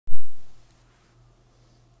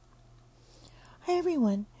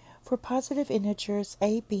everyone. For positive integers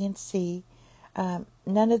a, b, and c,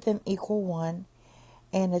 none of them equal 1,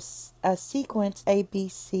 and a sequence a, b,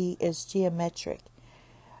 c is geometric.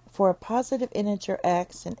 For a positive integer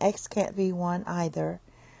x, and x can't be 1 either,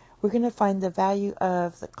 we're going to find the value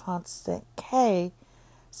of the constant k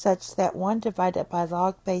such that 1 divided by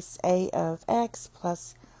log base a of x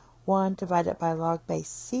plus 1 divided by log base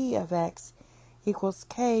c of x equals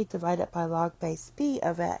k divided by log base b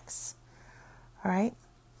of x. Alright,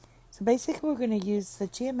 so basically we're going to use the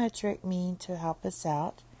geometric mean to help us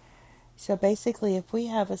out. So basically if we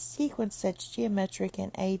have a sequence that's geometric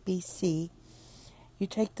in a, b, c, you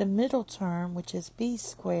take the middle term, which is b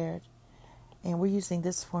squared, and we're using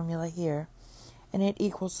this formula here, and it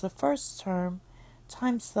equals the first term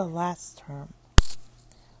times the last term.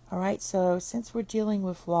 Alright, so since we're dealing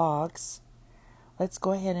with logs, let's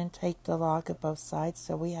go ahead and take the log of both sides.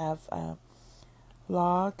 So we have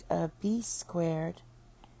log of b squared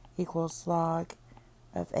equals log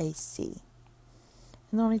of ac.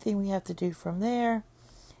 And the only thing we have to do from there,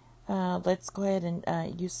 let's go ahead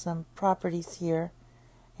and use some properties here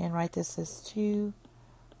and write this as 2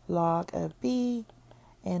 log of b.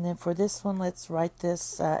 And then for this one, let's write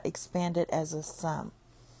this, expand it as a sum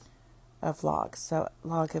of logs. So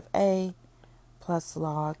log of a plus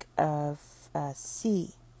log of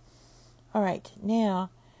c. Alright, now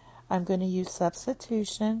I'm going to use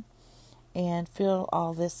substitution and fill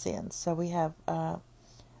all this in. So we have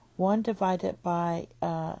 1 divided by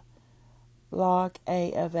log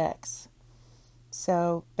a of x.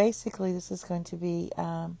 So basically this is going to be,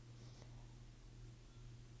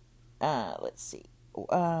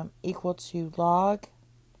 equal to log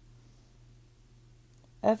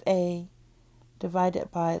of a divided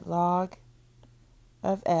by log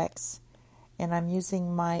of x. And I'm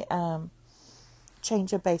using my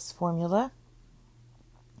change of base formula.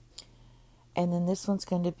 And then this one's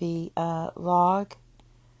going to be log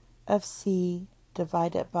of c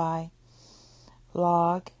divided by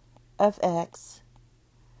log of x.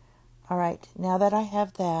 Alright, now that I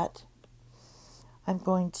have that, I'm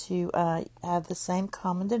going to have the same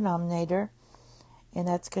common denominator, and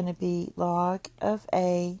that's going to be log of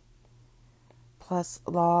a plus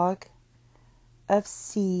log of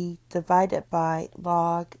c divided by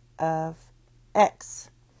log of x.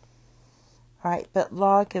 Alright, but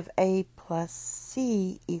log of a plus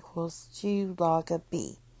c equals 2 log of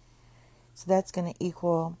b. So that's going to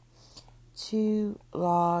equal 2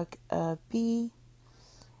 log of b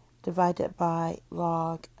divided by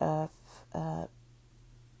log of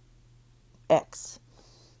x.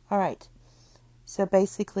 Alright, so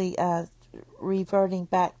basically reverting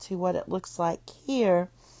back to what it looks like here,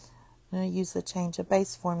 I'm going to use the change of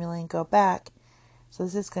base formula and go back. So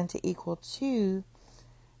this is going to equal 2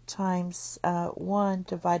 times 1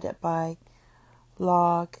 divided by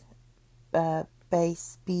log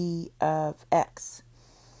base b of x,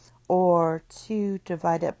 or 2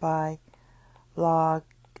 divided by log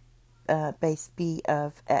base b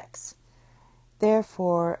of x.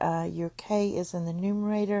 Therefore, your k is in the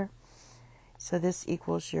numerator, so this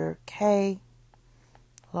equals your k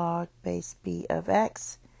log base b of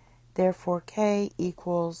x. Therefore, k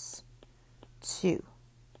equals 2.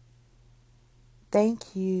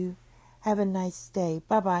 Thank you. Have a nice day.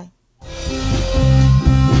 Bye-bye.